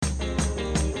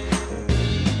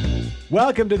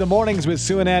Welcome to the Mornings with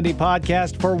Sue and Andy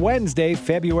podcast for Wednesday,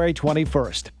 February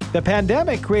 21st. The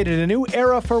pandemic created a new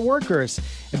era for workers.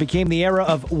 It became the era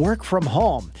of work from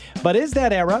home. But is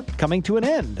that era coming to an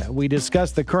end? We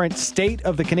discuss the current state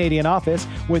of the Canadian office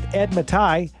with Ed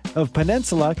Matei of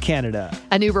Peninsula Canada.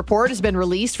 A new report has been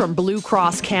released from Blue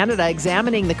Cross Canada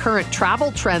examining the current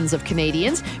travel trends of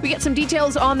Canadians. We get some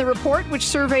details on the report, which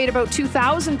surveyed about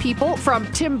 2,000 people, from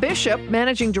Tim Bishop,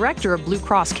 Managing Director of Blue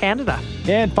Cross Canada.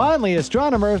 And finally,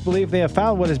 astronomers believe they have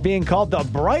found what is being called the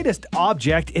brightest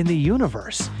object in the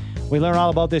universe. We learn all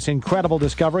about this incredible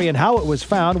discovery and how it was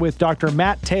found with Dr.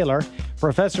 Matt Taylor,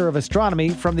 Professor of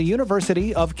Astronomy from the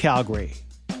University of Calgary.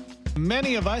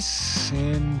 Many of us,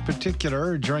 in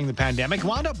particular during the pandemic,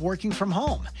 wound up working from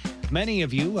home. Many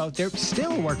of you out there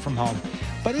still work from home.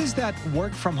 But is that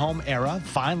work from home era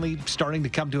finally starting to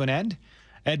come to an end?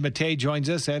 Ed Matei joins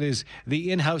us. Ed is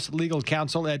the in-house legal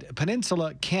counsel at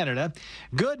Peninsula Canada.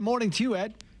 Good morning to you,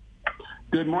 Ed.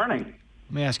 Good morning.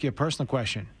 Let me ask you a personal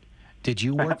question. Did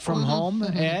you work from home,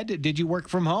 Ed? Did you work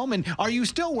from home? And are you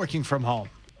still working from home?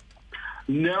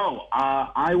 No,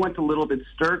 I went a little bit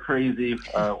stir-crazy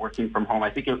working from home. I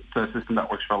think it's a system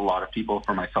that works for a lot of people.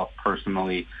 For myself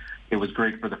personally, it was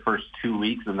great for the first 2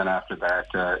 weeks, and then after that,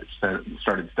 it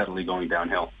started steadily going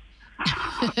downhill.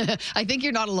 I think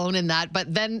you're not alone in that.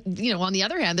 But then, on the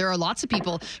other hand, there are lots of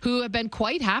people who have been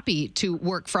quite happy to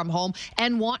work from home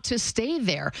and want to stay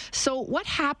there. So what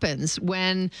happens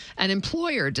when an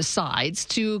employer decides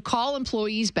to call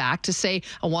employees back to say,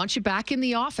 I want you back in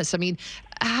the office? I mean,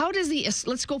 how does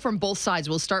let's go from both sides.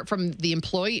 We'll start from the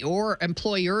employee or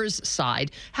employer's side.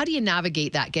 How do you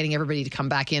navigate that, getting everybody to come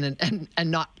back in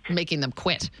and not making them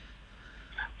quit?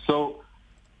 So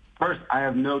first,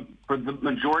 for the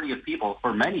majority of people,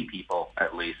 for many people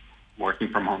at least, working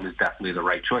from home is definitely the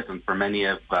right choice. And for many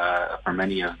of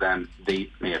them,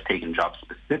 they may have taken jobs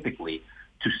specifically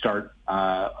to start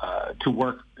to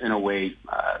work in a way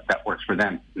that works for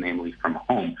them, namely from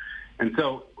home. And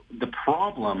so the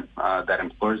problem that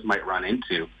employers might run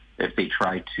into if they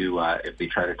try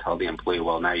to tell the employee,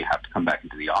 well, now you have to come back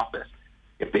into the office.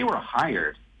 If they were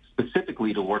hired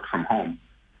specifically to work from home,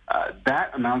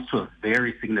 that amounts to a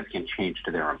very significant change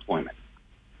to their employment.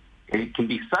 It can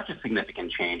be such a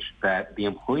significant change that the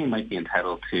employee might be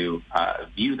entitled to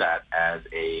view that as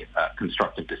a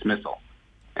constructive dismissal.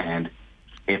 And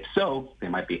if so, they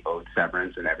might be owed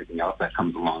severance and everything else that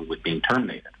comes along with being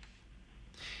terminated.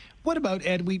 What about,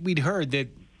 Ed, we'd heard that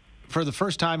for the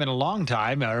first time in a long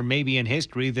time, or maybe in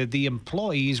history, that the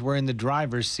employees were in the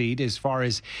driver's seat as far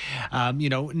as,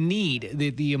 need.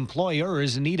 The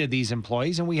employers needed these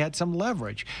employees, and we had some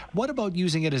leverage. What about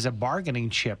using it as a bargaining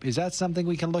chip? Is that something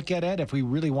we can look at, Ed, if we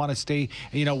really want to stay,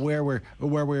 where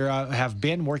we have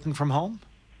been working from home?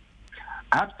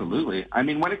 Absolutely. I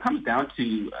mean, when it comes down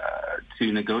to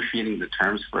negotiating the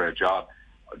terms for a job,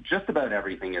 just about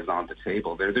everything is on the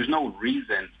table. There's no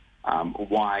reason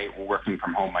why working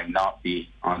from home might not be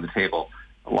on the table.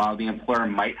 While the employer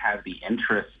might have the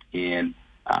interest in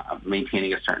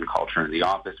maintaining a certain culture in the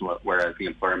office, whereas the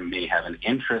employer may have an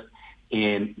interest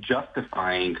in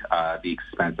justifying the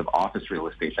expense of office real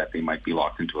estate that they might be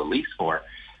locked into a lease for,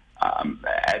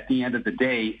 at the end of the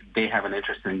day, they have an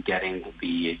interest in getting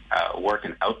the work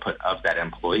and output of that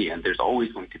employee, and there's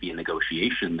always going to be a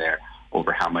negotiation there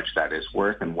over how much that is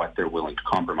worth and what they're willing to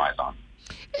compromise on.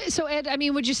 So, Ed, I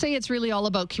mean, would you say it's really all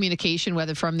about communication,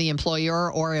 whether from the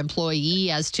employer or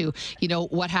employee, as to,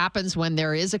 what happens when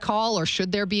there is a call, or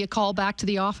should there be a call back to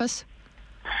the office?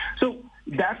 So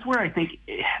that's where I think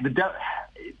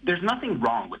there's nothing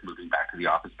wrong with moving back to the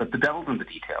office, but the devil's in the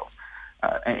details.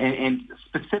 And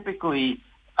specifically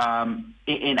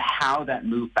in how that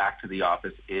move back to the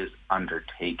office is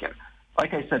undertaken.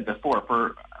 Like I said before,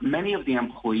 for many of the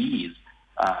employees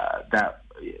that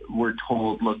were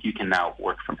told, look, you can now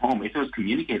work from home, if it was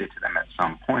communicated to them at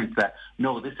some point that,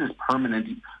 no, this is permanent,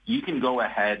 you can go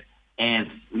ahead and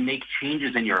make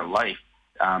changes in your life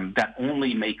that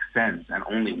only make sense and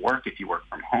only work if you work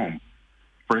from home.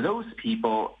 For those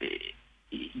people,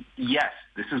 yes,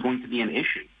 this is going to be an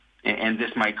issue. And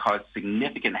this might cause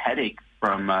significant headache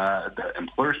from the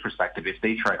employer's perspective if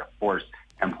they try to force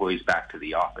employees back to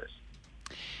the office.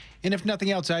 And if nothing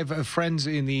else, I have friends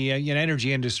in the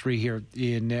energy industry here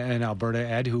in Alberta,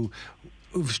 Ed, who've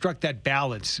struck that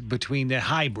balance between the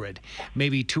hybrid,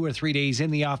 maybe 2 or 3 days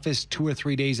in the office, 2 or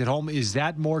 3 days at home. Is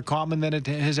that more common than it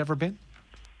has ever been?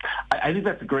 I think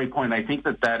that's a great point. I think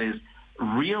that is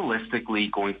realistically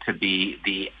going to be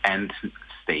the end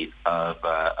state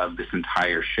of this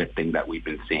entire shifting that we've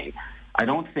been seeing. I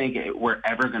don't think we're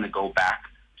ever going to go back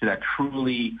to that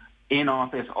truly in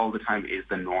office all the time is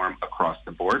the norm across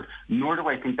the board, nor do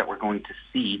I think that we're going to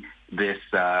see this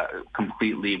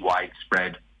completely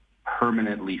widespread,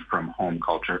 permanently from home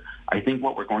culture. I think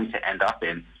what we're going to end up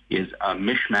in is a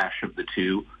mishmash of the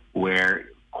two, where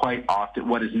quite often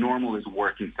what is normal is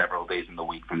working several days in the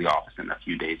week from the office and a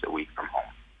few days a week from home.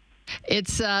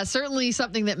 It's certainly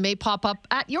something that may pop up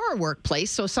at your workplace,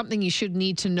 so something you should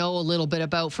need to know a little bit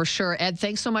about for sure. Ed,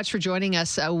 thanks so much for joining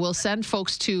us. We'll send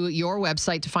folks to your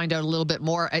website to find out a little bit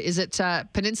more. Is it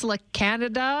Peninsula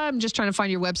Canada? I'm just trying to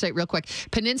find your website real quick.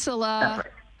 Peninsula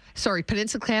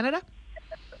Canada?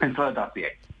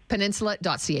 Peninsula.ca.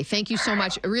 Peninsula.ca. Thank you so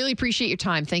much. I really appreciate your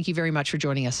time. Thank you very much for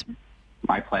joining us.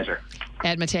 My pleasure.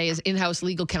 Ed Matei is in-house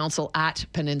legal counsel at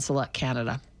Peninsula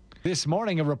Canada. This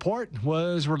morning, a report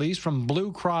was released from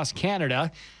Blue Cross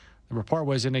Canada. The report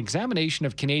was an examination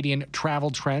of Canadian travel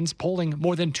trends, polling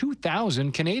more than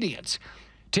 2,000 Canadians.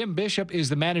 Tim Bishop is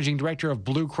the managing director of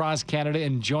Blue Cross Canada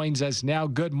and joins us now.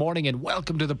 Good morning and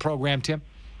welcome to the program, Tim.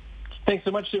 Thanks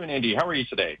so much, Sue and Andy. How are you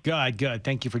today? Good.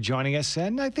 Thank you for joining us.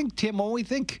 And I think, Tim, when we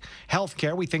think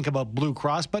healthcare, we think about Blue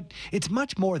Cross, but it's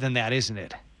much more than that, isn't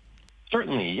it?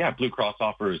 Certainly, yeah. Blue Cross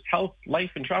offers health,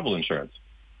 life, and travel insurance.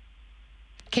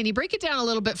 Can you break it down a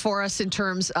little bit for us in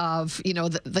terms of,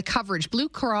 the coverage? Blue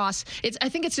Cross, I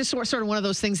think it's just sort of one of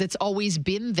those things that's always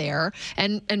been there.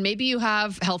 And maybe you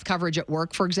have health coverage at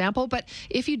work, for example, but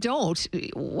if you don't,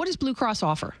 what does Blue Cross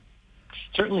offer?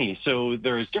 Certainly. So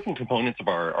there's different components of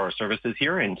our services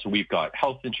here. And so we've got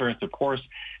health insurance, of course.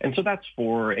 And so that's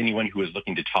for anyone who is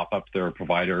looking to top up their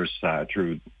providers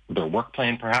through their work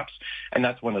plan, perhaps. And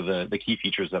that's one of the key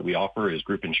features that we offer is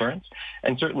group insurance.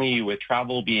 And certainly with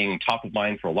travel being top of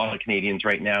mind for a lot of Canadians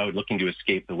right now, looking to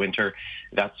escape the winter,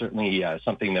 that's certainly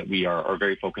something that we are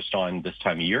very focused on this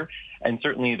time of year. And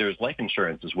certainly there's life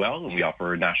insurance as well. And we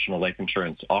offer national life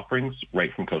insurance offerings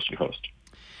right from coast to coast.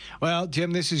 Well,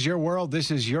 Tim, this is your world.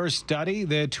 This is your study,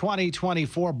 the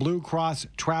 2024 Blue Cross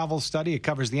Travel Study. It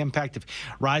covers the impact of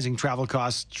rising travel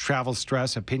costs, travel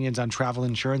stress, opinions on travel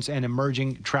insurance, and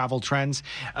emerging travel trends.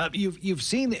 You've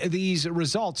seen these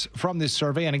results from this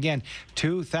survey, and again,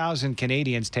 2,000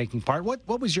 Canadians taking part.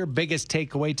 What was your biggest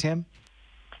takeaway, Tim?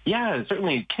 Yeah,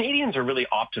 certainly. Canadians are really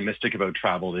optimistic about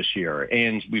travel this year,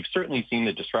 and we've certainly seen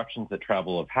the disruptions that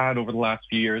travel have had over the last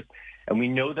few years. And we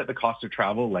know that the cost of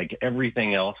travel, like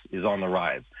everything else, is on the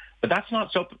rise. But that's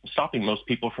not stopping most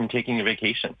people from taking a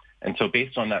vacation. And so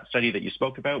based on that study that you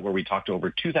spoke about, where we talked to over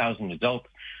 2,000 adults,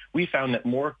 we found that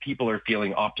more people are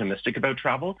feeling optimistic about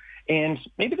travel. And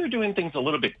maybe they're doing things a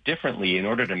little bit differently in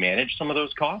order to manage some of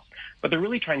those costs. But they're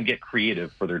really trying to get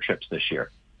creative for their trips this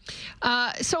year.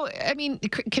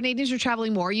 Canadians are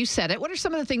traveling more. You said it. What are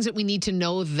some of the things that we need to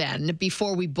know then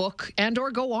before we book and or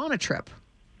go on a trip?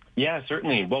 Yeah,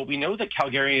 certainly. Well, we know that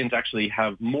Calgarians actually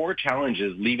have more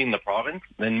challenges leaving the province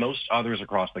than most others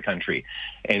across the country.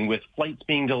 And with flights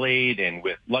being delayed and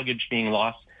with luggage being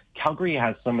lost, Calgary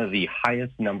has some of the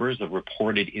highest numbers of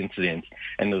reported incidents,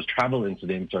 and those travel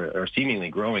incidents are seemingly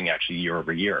growing actually year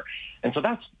over year. And so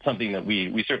that's something that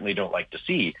we certainly don't like to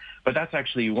see, but that's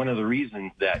actually one of the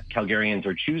reasons that Calgarians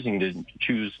are choosing to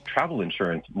choose travel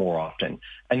insurance more often.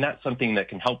 And that's something that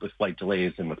can help with flight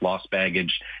delays and with lost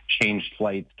baggage, changed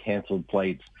flights, canceled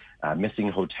flights, missing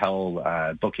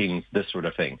hotel bookings, this sort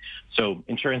of thing. So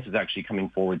insurance is actually coming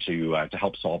forward to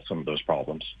help solve some of those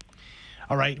problems.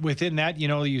 All right. Within that,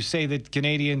 you say that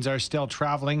Canadians are still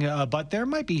traveling, but there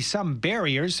might be some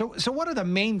barriers. So what are the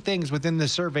main things within the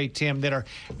survey, Tim, that are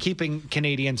keeping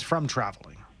Canadians from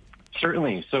traveling?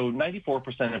 Certainly. So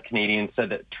 94% of Canadians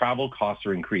said that travel costs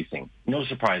are increasing. No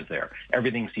surprise there.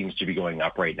 Everything seems to be going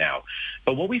up right now.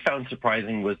 But what we found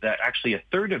surprising was that actually a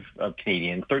third of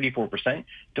Canadians, 34%,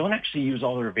 don't actually use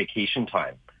all their vacation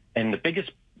time. And the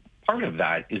biggest part of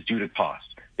that is due to cost.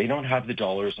 They don't have the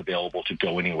dollars available to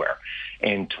go anywhere.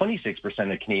 And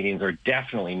 26% of Canadians are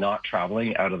definitely not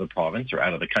traveling out of the province or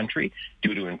out of the country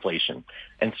due to inflation.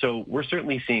 And so we're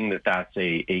certainly seeing that that's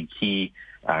a key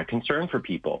concern for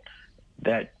people,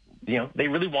 that they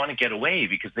really want to get away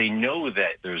because they know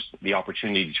that there's the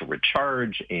opportunity to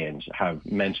recharge and have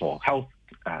mental health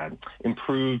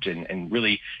improved and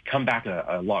really come back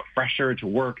a lot fresher to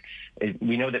work.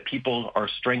 We know that people are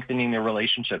strengthening their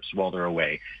relationships while they're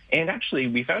away. And actually,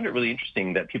 we found it really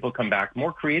interesting that people come back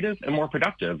more creative and more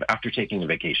productive after taking a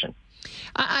vacation.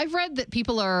 I've read that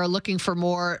people are looking for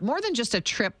more than just a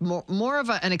trip, more of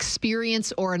an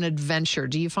experience or an adventure.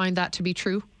 Do you find that to be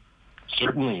true?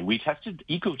 Certainly. We tested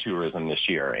ecotourism this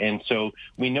year, and so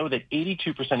we know that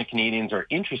 82% of Canadians are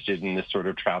interested in this sort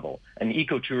of travel. And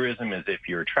ecotourism is if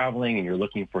you're traveling and you're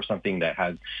looking for something that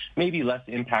has maybe less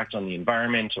impact on the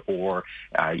environment, or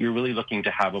you're really looking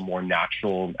to have a more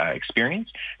natural experience.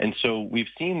 And so we've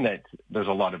seen that there's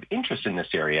a lot of interest in this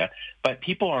area, but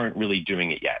people aren't really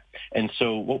doing it yet. And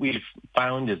so what we've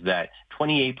found is that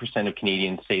 28% of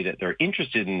Canadians say that they're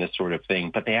interested in this sort of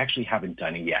thing, but they actually haven't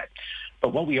done it yet.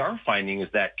 But what we are finding is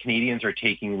that Canadians are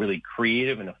taking really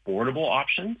creative and affordable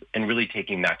options and really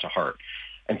taking that to heart.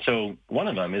 And so one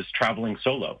of them is traveling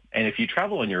solo. And if you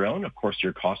travel on your own, of course,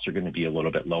 your costs are going to be a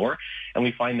little bit lower. And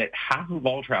we find that half of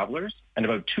all travelers and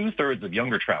about 2/3 of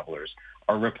younger travelers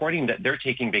are reporting that they're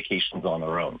taking vacations on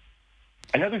their own.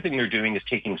 Another thing they're doing is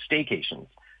taking staycations.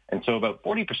 And so about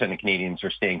 40% of Canadians are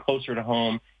staying closer to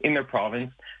home in their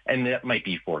province, and that might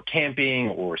be for camping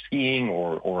or skiing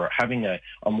or having a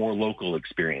more local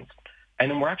experience.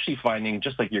 And then we're actually finding,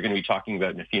 just like you're going to be talking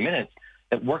about in a few minutes,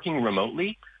 that working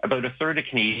remotely, about 1/3 of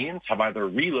Canadians have either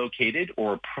relocated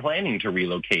or planning to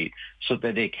relocate so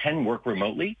that they can work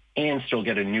remotely and still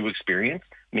get a new experience,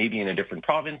 maybe in a different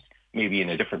province, maybe in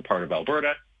a different part of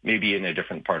Alberta, maybe in a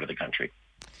different part of the country.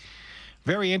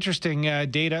 Very interesting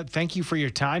data. Thank you for your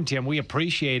time, Tim. We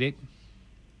appreciate it.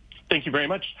 Thank you very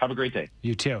much. Have a great day.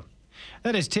 You too.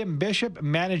 That is Tim Bishop,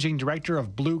 Managing Director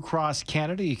of Blue Cross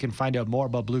Canada. You can find out more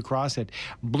about Blue Cross at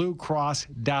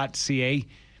bluecross.ca.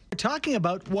 We're talking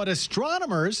about what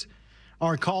astronomers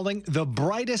are calling the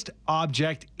brightest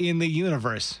object in the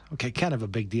universe. Okay, kind of a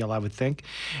big deal, I would think.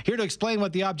 Here to explain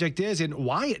what the object is and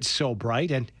why it's so bright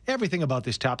and everything about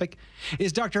this topic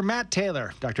is Dr. Matt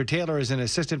Taylor. Dr. Taylor is an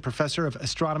assistant professor of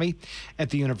astronomy at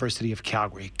the University of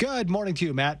Calgary. Good morning to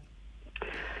you, Matt.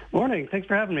 Morning. Thanks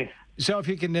for having me. So if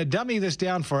you can dummy this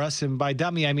down for us, and by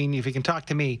dummy, I mean if you can talk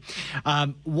to me,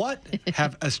 what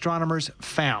have astronomers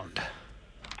found?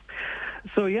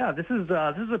 So yeah, this is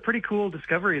a pretty cool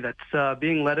discovery that's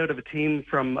being led out of a team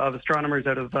of astronomers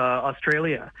out of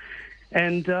Australia,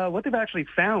 and what they've actually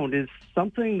found is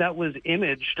something that was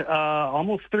imaged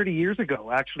almost 30 years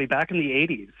ago, actually back in the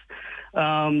 80s.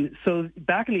 So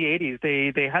back in the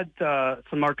 80s, they had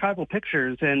some archival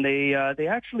pictures, and they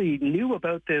actually knew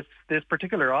about this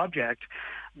particular object,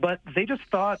 but they just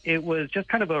thought it was just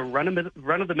kind of a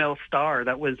run-of-the-mill star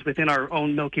that was within our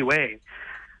own Milky Way.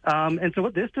 And so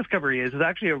what this discovery is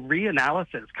actually a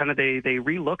reanalysis. Kind of they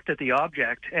re-looked at the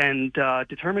object and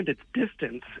determined its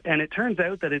distance, and it turns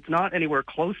out that it's not anywhere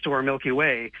close to our Milky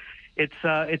Way.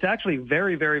 It's actually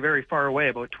very, very, very far away,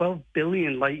 about 12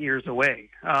 billion light years away.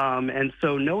 And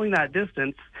so knowing that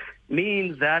distance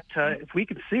means that if we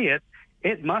could see it,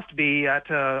 it must be at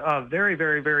a very,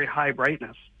 very, very high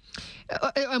brightness.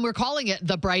 And we're calling it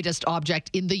the brightest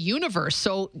object in the universe.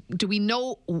 So do we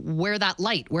know where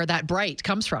that bright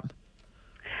comes from?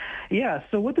 Yeah,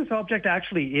 so what this object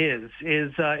actually is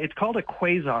it's called a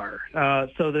quasar.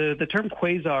 So the term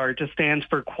quasar just stands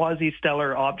for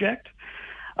quasi-stellar object.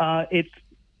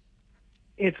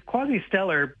 It's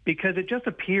quasi-stellar because it just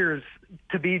appears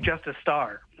to be just a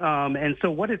star. And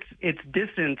so what its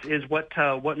distance is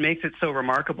what makes it so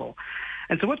remarkable.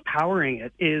 And so what's powering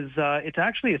it is it's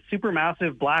actually a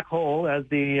supermassive black hole, as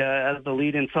the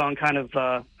lead-in song kind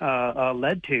of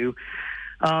led to.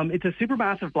 It's a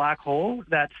supermassive black hole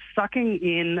that's sucking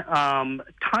in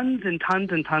tons and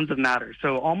tons and tons of matter,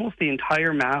 so almost the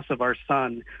entire mass of our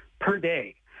sun per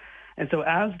day. And so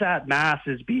as that mass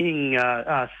is being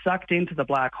sucked into the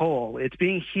black hole, it's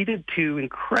being heated to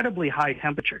incredibly high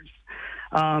temperatures.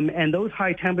 And those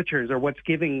high temperatures are what's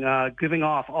giving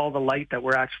off all the light that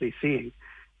we're actually seeing.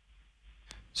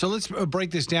 So let's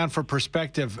break this down for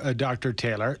perspective, Dr.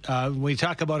 Taylor. When we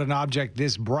talk about an object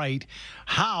this bright,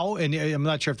 how, and I'm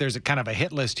not sure if there's a kind of a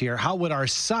hit list here, how would our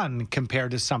sun compare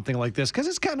to something like this? Because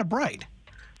it's kind of bright.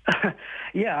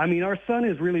 Yeah, I mean, our sun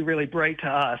is really, really bright to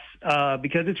us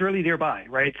because it's really nearby,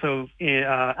 right? So in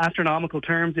astronomical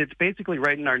terms, it's basically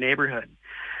right in our neighborhood.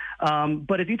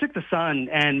 But if you took the sun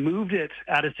and moved it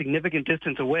at a significant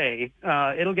distance away,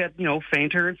 it'll get,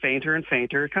 fainter and fainter and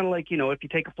fainter. Kind of like, if you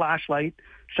take a flashlight,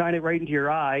 shine it right into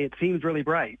your eye, it seems really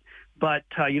bright. But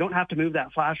you don't have to move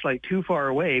that flashlight too far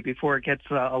away before it gets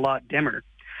a lot dimmer.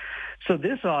 So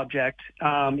this object,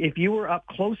 if you were up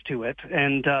close to it,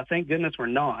 and thank goodness we're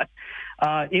not,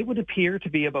 it would appear to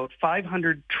be about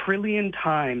 500 trillion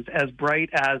times as bright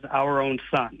as our own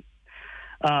sun.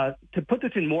 To put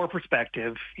this in more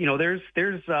perspective, there's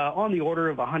on the order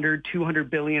of 100, 200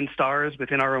 billion stars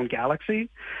within our own galaxy.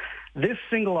 This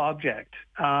single object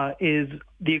is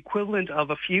the equivalent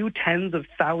of a few tens of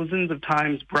thousands of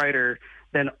times brighter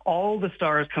than all the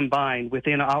stars combined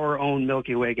within our own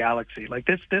Milky Way galaxy. Like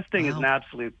this thing is an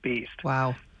absolute beast.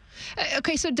 Wow.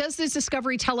 Okay, so does this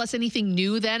discovery tell us anything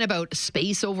new then about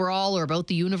space overall or about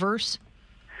the universe?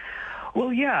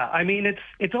 Well, yeah. I mean,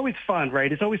 it's always fun, right?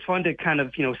 It's always fun to kind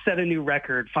of, set a new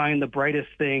record, find the brightest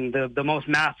thing, the most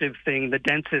massive thing, the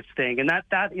densest thing. And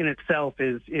that in itself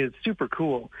is super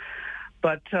cool.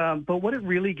 But what it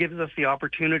really gives us the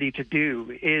opportunity to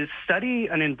do is study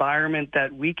an environment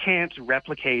that we can't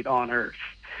replicate on Earth.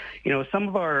 Some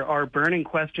of our burning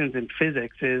questions in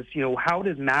physics is, how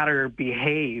does matter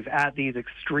behave at these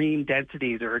extreme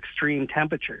densities or extreme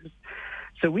temperatures?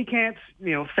 So we can't,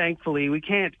 thankfully, we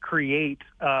can't create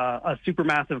a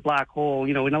supermassive black hole,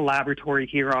 in a laboratory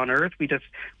here on Earth. We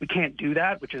can't do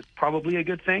that, which is probably a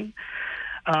good thing.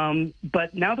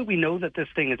 But now that we know that this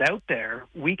thing is out there,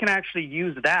 we can actually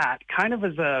use that kind of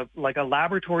as a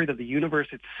laboratory that the universe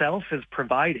itself has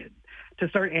provided to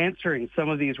start answering some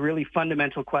of these really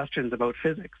fundamental questions about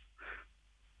physics.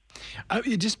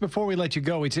 Just before we let you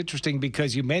go, it's interesting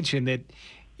because you mentioned that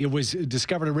it was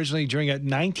discovered originally during a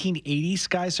 1980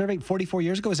 sky survey 44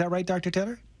 years ago. Is that right, Dr.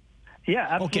 Taylor? Yeah,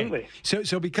 absolutely. Okay.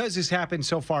 So because this happened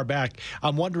so far back,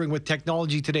 I'm wondering with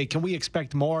technology today, can we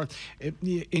expect more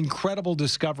incredible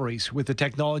discoveries with the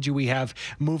technology we have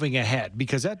moving ahead?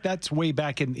 Because that's way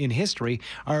back in history.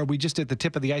 Are we just at the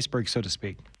tip of the iceberg, so to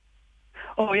speak?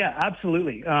 Oh, yeah,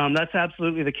 absolutely. That's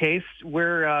absolutely the case.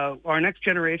 We're our next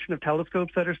generation of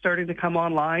telescopes that are starting to come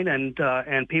online,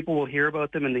 and people will hear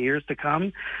about them in the years to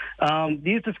come.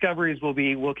 These discoveries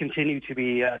will continue to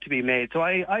be made. So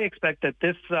I expect that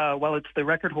this, while it's the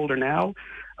record holder now,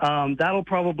 that'll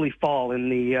probably fall in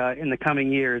the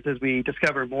coming years as we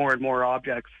discover more and more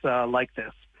objects like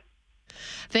this.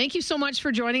 Thank you so much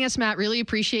for joining us, Matt. Really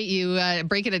appreciate you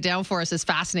breaking it down for us. This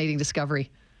fascinating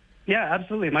discovery. Yeah,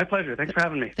 absolutely. My pleasure. Thanks for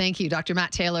having me. Thank you, Dr.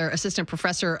 Matt Taylor, Assistant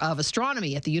Professor of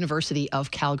Astronomy at the University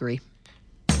of Calgary.